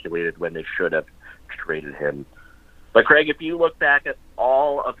miscalculated when they should have traded him. But Craig, if you look back at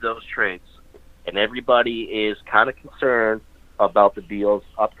all of those trades, and everybody is kind of concerned about the deals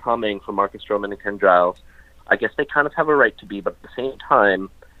upcoming for Marcus Stroman and Ken Giles, I guess they kind of have a right to be, but at the same time,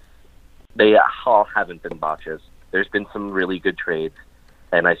 they all haven't been botches. There's been some really good trades,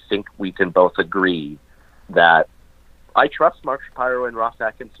 and I think we can both agree that I trust Mark Shapiro and Ross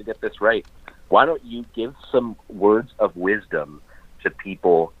Atkins to get this right. Why don't you give some words of wisdom to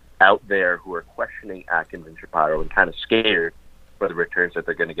people out there who are questioning Atkins and Shapiro and kind of scared for the returns that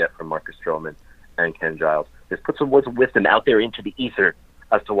they're going to get from Marcus Stroman and Ken Giles? Just put some words of wisdom out there into the ether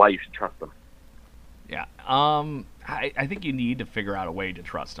as to why you should trust them. Yeah, I think you need to figure out a way to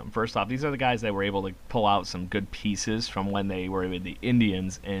trust them. First off, these are the guys that were able to pull out some good pieces from when they were with the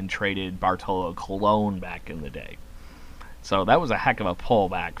Indians and traded Bartolo Colon back in the day. So that was a heck of a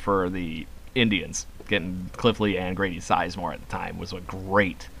pullback for the Indians. Getting Cliff Lee and Grady Sizemore at the time was a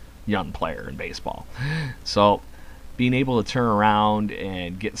great young player in baseball. So being able to turn around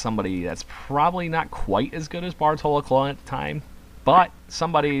and get somebody that's probably not quite as good as Bartolo Colon at the time, but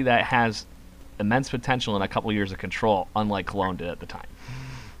somebody that has immense potential and a couple years of control, unlike Colon did at the time.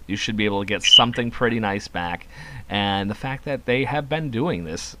 You should be able to get something pretty nice back. And the fact that they have been doing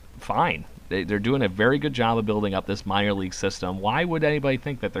this fine. They're doing a very good job of building up this minor league system. Why would anybody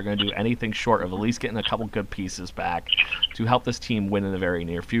think that they're going to do anything short of at least getting a couple good pieces back to help this team win in the very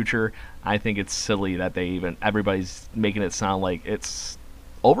near future? I think it's silly that everybody's making it sound like it's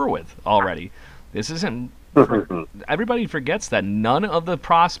over with already. This isn't Everybody forgets that none of the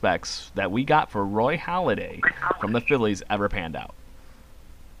prospects that we got for Roy Halladay from the Phillies ever panned out.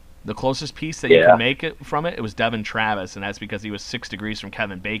 The closest piece that you can make it from it was Devin Travis, and that's because he was 6 degrees from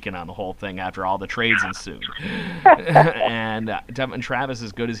Kevin Bacon on the whole thing after all the trades ensued. And Devin Travis,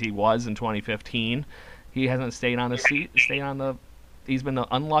 as good as he was in 2015, he hasn't stayed on the seat. He's been the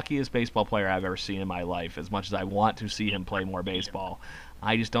unluckiest baseball player I've ever seen in my life. As much as I want to see him play more baseball,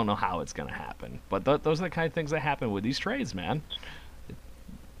 I just don't know how it's going to happen. But those are the kind of things that happen with these trades, man.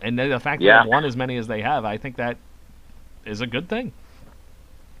 And the fact that they've won as many as they have, I think that is a good thing.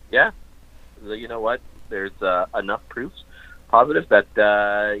 Yeah, you know what? There's enough proofs, positive that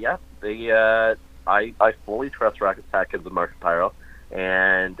I fully trust Rocket Atkins and Mark Shapiro,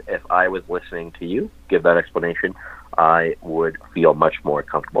 and if I was listening to you give that explanation, I would feel much more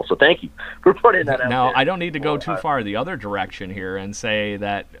comfortable. So thank you for putting that out. Now, I don't need to go too far the other direction here and say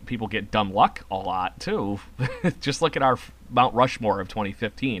that people get dumb luck a lot too. Just look at our Mount Rushmore of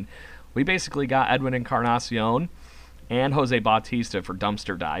 2015. We basically got Edwin Encarnacion and Jose Bautista for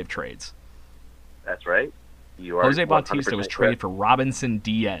dumpster dive trades. That's right. Jose Bautista was traded for Robinson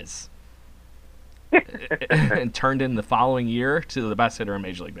Diaz and turned in the following year to the best hitter in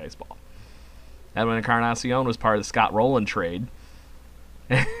Major League Baseball. Edwin Encarnacion was part of the Scott Rowland trade,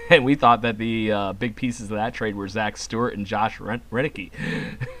 and we thought that the big pieces of that trade were Zach Stewart and Josh Renicky.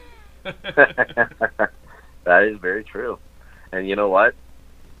 That is very true. And you know what?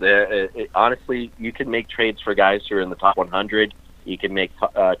 Honestly, you can make trades for guys who are in the top 100. You can make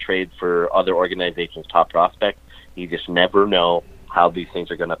trades for other organizations' top prospects. You just never know how these things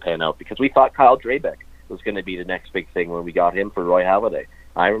are going to pan out, because we thought Kyle Drabeck was going to be the next big thing when we got him for Roy Halladay.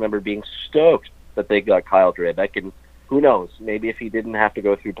 I remember being stoked that they got Kyle Drabeck, and who knows, maybe if he didn't have to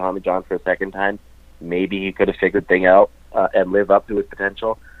go through Tommy John for a second time, maybe he could have figured things out and live up to his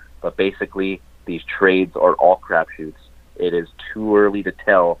potential. But basically, these trades are all crapshoots. It is too early to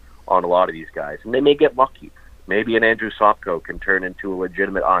tell on a lot of these guys. And they may get lucky. Maybe an Andrew Sopko can turn into a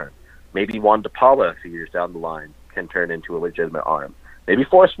legitimate arm. Maybe Juan DePaula a few years down the line can turn into a legitimate arm. Maybe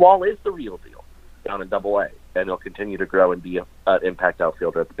Forrest Wall is the real deal down in Double-A, and he'll continue to grow and be an impact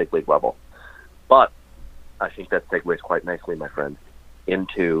outfielder at the big league level. But I think that segues quite nicely, my friend,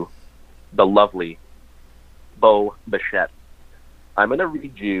 into the lovely Bo Bichette. I'm going to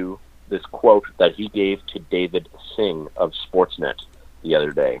read you this quote that he gave to David Singh of Sportsnet the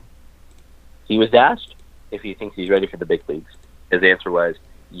other day. He was asked if he thinks he's ready for the big leagues. His answer was,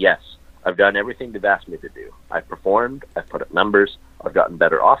 yes, I've done everything they've asked me to do. I've performed, I've put up numbers, I've gotten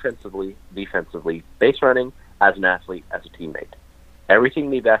better offensively, defensively, base running, as an athlete, as a teammate. Everything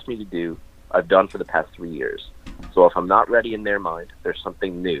they've asked me to do, I've done for the past 3 years. So if I'm not ready in their mind, there's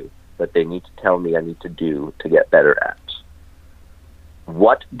something new that they need to tell me I need to do to get better at.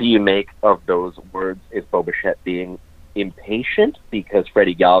 What do you make of those words? Is Bo Bichette being impatient because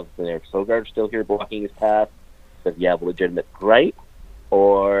Freddie Galvis and Eric Sogard are still here blocking his path? Does he have a legitimate gripe?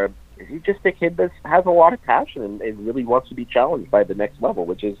 Or is he just a kid that has a lot of passion and really wants to be challenged by the next level,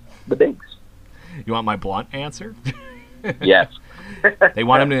 which is the bigs? You want my blunt answer? Yes. They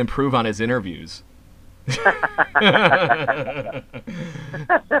want him to improve on his interviews.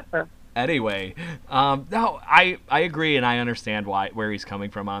 Anyway, no, I agree, and I understand where he's coming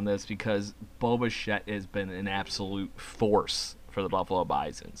from on this, because Bo Bichette has been an absolute force for the Buffalo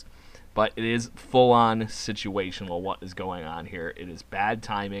Bisons. But it is full-on situational what is going on here. It is bad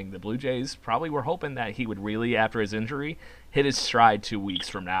timing. The Blue Jays probably were hoping that he would really, after his injury, hit his stride 2 weeks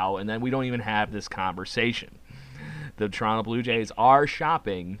from now, and then we don't even have this conversation. The Toronto Blue Jays are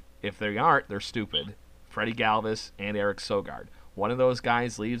shopping. If they aren't, they're stupid. Freddie Galvis and Eric Sogard. One of those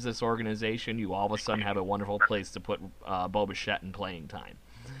guys leaves this organization, you all of a sudden have a wonderful place to put Bo Bichette in playing time.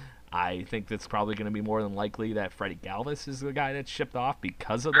 I think that's probably going to be more than likely that Freddie Galvis is the guy that's shipped off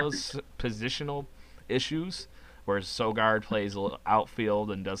because of those positional issues, whereas Sogard plays a little outfield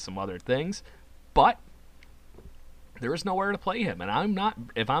and does some other things. But there is nowhere to play him, and I'm not.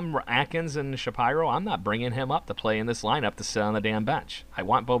 If I'm Atkins and Shapiro, I'm not bringing him up to play in this lineup to sit on the damn bench. I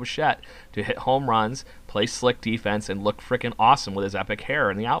want Bo Bichette to hit home runs, play slick defense, and look freaking awesome with his epic hair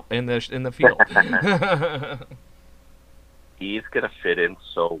in the field. He's going to fit in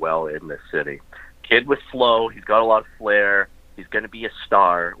so well in this city. Kid with flow. He's got a lot of flair. He's going to be a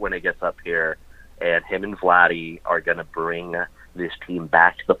star when he gets up here. And him and Vladdy are going to bring this team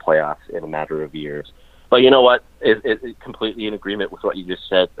back to the playoffs in a matter of years. But you know what? It's completely in agreement with what you just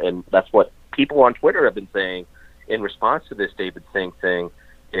said. And that's what people on Twitter have been saying in response to this David Singh thing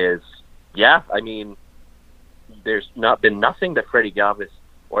is, yeah, I mean, there's not been nothing that Freddie Galvis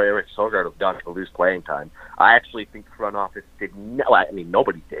or Eric Sogard have done to lose playing time. I actually think the front office did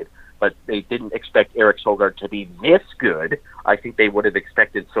nobody did but they didn't expect Eric Sogard to be this good. I think they would have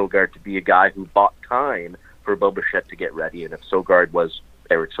expected Sogard to be a guy who bought time for Bo Bichette to get ready. And if Sogard was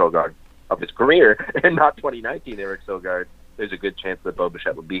Eric Sogard of his career and not 2019 Eric Sogard, there's a good chance that Bo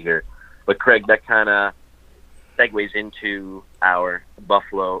Bichette would be here. But Craig, that kind of segues into our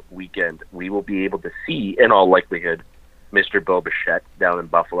Buffalo weekend. We will be able to see, in all likelihood, Mr. Bo Bichette down in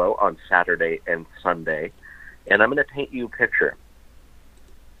Buffalo on Saturday and Sunday. And I'm going to paint you a picture.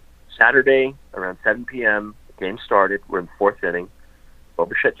 Saturday, around 7 p.m., the game started. We're in the fourth inning. Bo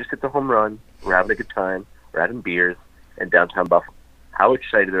Bichette just hit the home run. We're having a good time. We're having beers in downtown Buffalo. How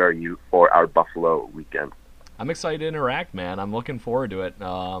excited are you for our Buffalo weekend? I'm excited to interact, man. I'm looking forward to it.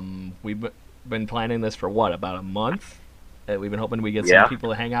 We've been planning this for, about a month? We've been hoping we get some people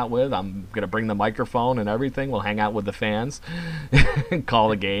to hang out with. I'm going to bring the microphone and everything. We'll hang out with the fans, call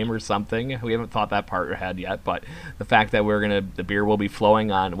the game or something. We haven't thought that part ahead yet, but the fact that the beer will be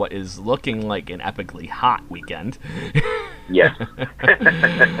flowing on what is looking like an epically hot weekend. Yes.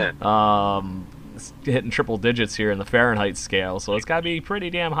 It's hitting triple digits here in the Fahrenheit scale, so it's got to be pretty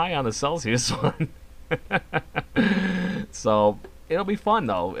damn high on the Celsius one. So it'll be fun,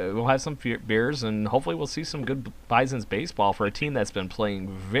 though. We'll have some beers, and hopefully we'll see some good Bisons baseball for a team that's been playing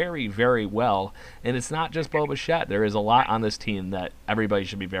very, very well. And it's not just Bo Bichette. There is a lot on this team that everybody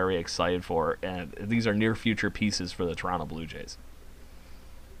should be very excited for, and these are near-future pieces for the Toronto Blue Jays.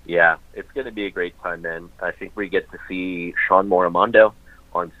 Yeah, it's going to be a great time, man. I think we get to see Sean Moramondo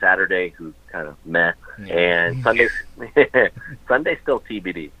on Saturday, who's kind of meh, and Sunday's still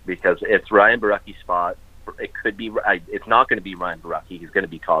TBD because it's Ryan Borucki's spot. It could be. It's not going to be Ryan Borucki. He's going to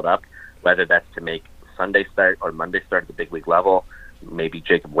be called up, whether that's to make Sunday start or Monday start at the big league level. Maybe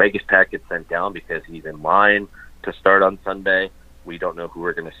Jacob Waguespack gets sent down because he's in line to start on Sunday. We don't know who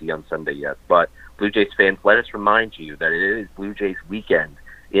we're going to see on Sunday yet. But Blue Jays fans, let us remind you that it is Blue Jays weekend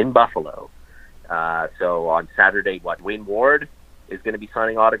in Buffalo. So on Saturday, Wayne Ward is going to be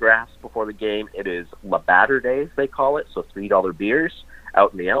signing autographs before the game. It is Labatter Days, they call it, so $3 beers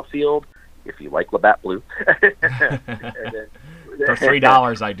out in the outfield, if you like Labatt Blue. For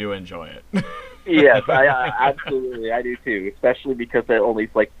 $3, I do enjoy it. Yes, I absolutely, I do too, especially because it only is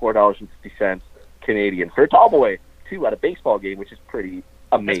like $4.50 Canadian for a tall boy, too, at a baseball game, which is pretty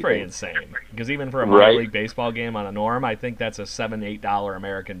amazing. That's pretty insane, because even for a minor league baseball game on a norm, I think that's a $7, $8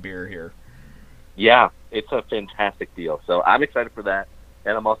 American beer here. Yeah, it's a fantastic deal. So I'm excited for that,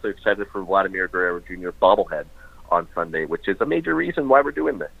 and I'm also excited for Vladimir Guerrero Jr. bobblehead on Sunday, which is a major reason why we're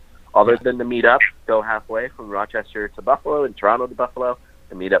doing this. Other than to meet up, go halfway from Rochester to Buffalo and Toronto to Buffalo,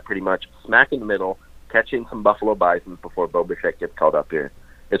 and meet up pretty much smack in the middle, catching some Buffalo Bisons before Bo Bichette gets called up here.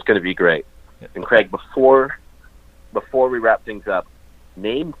 It's going to be great. And Craig, before we wrap things up,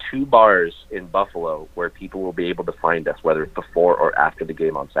 name 2 bars in Buffalo where people will be able to find us, whether it's before or after the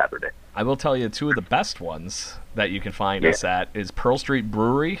game on Saturday. I will tell you 2 of the best ones that you can find us at is Pearl Street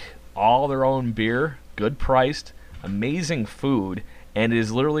Brewery, all their own beer, good priced, amazing food, and it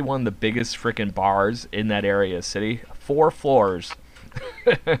is literally one of the biggest freaking bars in that area city. 4 floors.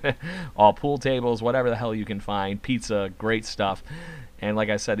 All pool tables, whatever the hell you can find, pizza, great stuff. And like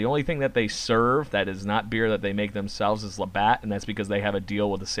I said, the only thing that they serve that is not beer that they make themselves is Labatt, and that's because they have a deal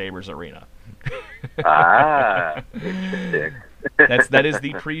with the Sabres Arena. Interesting. That is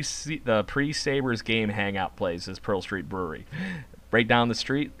the pre-Sabres game hangout place is Pearl Street Brewery. Right down the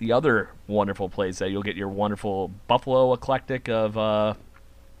street, the other wonderful place that you'll get your wonderful Buffalo eclectic of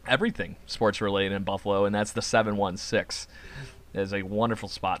everything sports-related in Buffalo, and that's the 716. It's a wonderful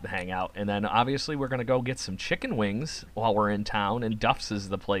spot to hang out. And then, obviously, we're going to go get some chicken wings while we're in town, and Duff's is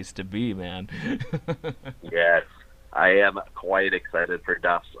the place to be, man. Yes, I am quite excited for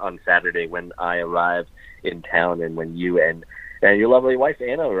Duff's on Saturday when I arrive in town and when you and your lovely wife,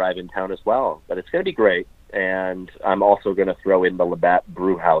 Anna, arrive in town as well. But it's going to be great. And I'm also going to throw in the Labatt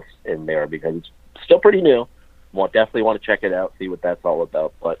Brew House in there because it's still pretty new. Definitely want to check it out, see what that's all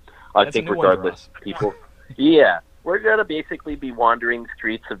about. But I think regardless, people, we're going to basically be wandering the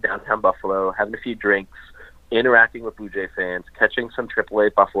streets of downtown Buffalo, having a few drinks, interacting with Blue Jay fans, catching some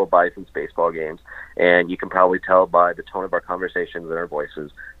AAA Buffalo Bisons baseball games. And you can probably tell by the tone of our conversations and our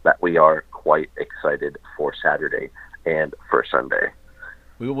voices that we are quite excited for Saturday and for Sunday.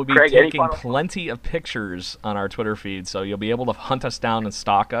 We will be taking plenty of pictures on our Twitter feed, so you'll be able to hunt us down and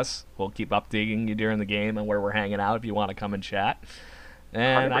stalk us. We'll keep updating you during the game and where we're hanging out if you want to come and chat.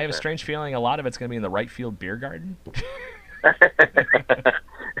 And 100%. I have a strange feeling a lot of it's going to be in the right field beer garden.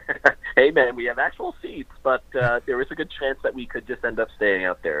 Hey, man, we have actual seats, but there is a good chance that we could just end up staying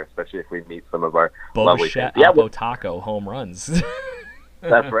out there, especially if we meet some of our lovely fans. Bo Taco home runs.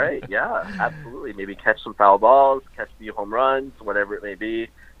 That's right. Yeah, absolutely. Maybe catch some foul balls, catch a few home runs, whatever it may be.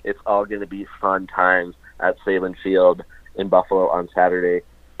 It's all going to be fun times at Salem Field in Buffalo on Saturday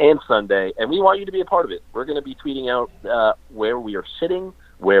and Sunday, and we want you to be a part of it. We're going to be tweeting out where we are sitting,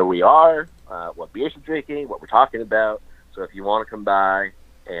 where we are, what beers we're drinking, what we're talking about. So if you want to come by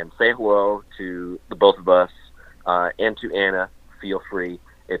and say hello to the both of us and to Anna, feel free.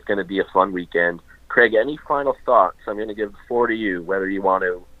 It's going to be a fun weekend. Craig, any final thoughts? I'm going to give the floor to you, whether you want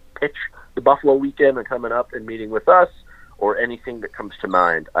to pitch the Buffalo weekend and coming up and meeting with us or anything that comes to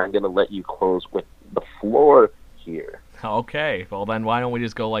mind. I'm going to let you close with the floor here. Okay, well then why don't we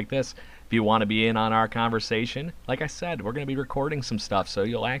just go like this? If you want to be in on our conversation, like I said, we're going to be recording some stuff, so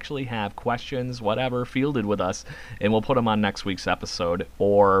you'll actually have questions, whatever, fielded with us, and we'll put them on next week's episode,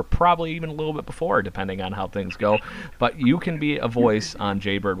 or probably even a little bit before, depending on how things go. But you can be a voice on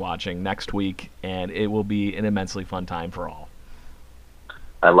Jaybird Watching next week, and it will be an immensely fun time for all.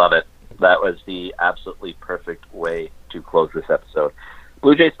 I love it. That was the absolutely perfect way to close this episode.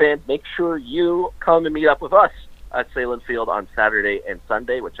 Blue Jays fans, make sure you come and meet up with us at Salem Field on Saturday and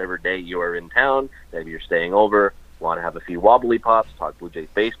Sunday, whichever day you are in town. Maybe you're staying over, want to have a few wobbly pops, talk Blue Jays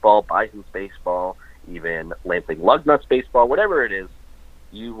baseball, Bison's baseball, even Lansing Lugnuts baseball, whatever it is,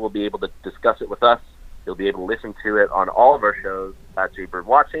 you will be able to discuss it with us. You'll be able to listen to it on all of our shows at Jaybird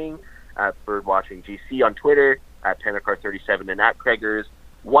Watching, at Birdwatching GC on Twitter, at Panacar37, and at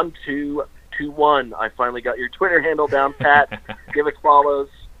Craigers1221. I finally got your Twitter handle down, Pat. Give us follows,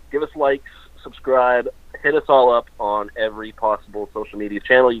 give us likes, subscribe, hit us all up on every possible social media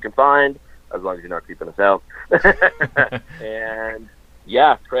channel you can find, as long as you're not creeping us out. And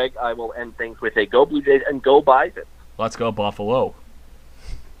yeah, Craig, I will end things with a go Blue Jays and go Bison. Let's go Buffalo.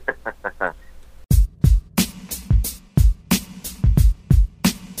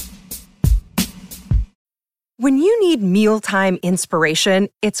 When you need mealtime inspiration,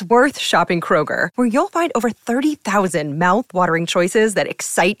 it's worth shopping Kroger, where you'll find over 30,000 mouth-watering choices that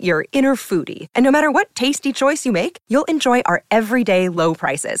excite your inner foodie. And no matter what tasty choice you make, you'll enjoy our everyday low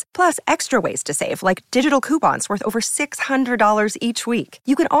prices, plus extra ways to save, like digital coupons worth over $600 each week.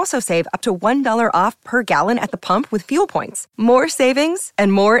 You can also save up to $1 off per gallon at the pump with fuel points. More savings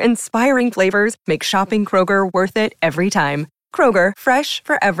and more inspiring flavors make shopping Kroger worth it every time. Kroger, fresh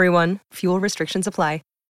for everyone. Fuel restrictions apply.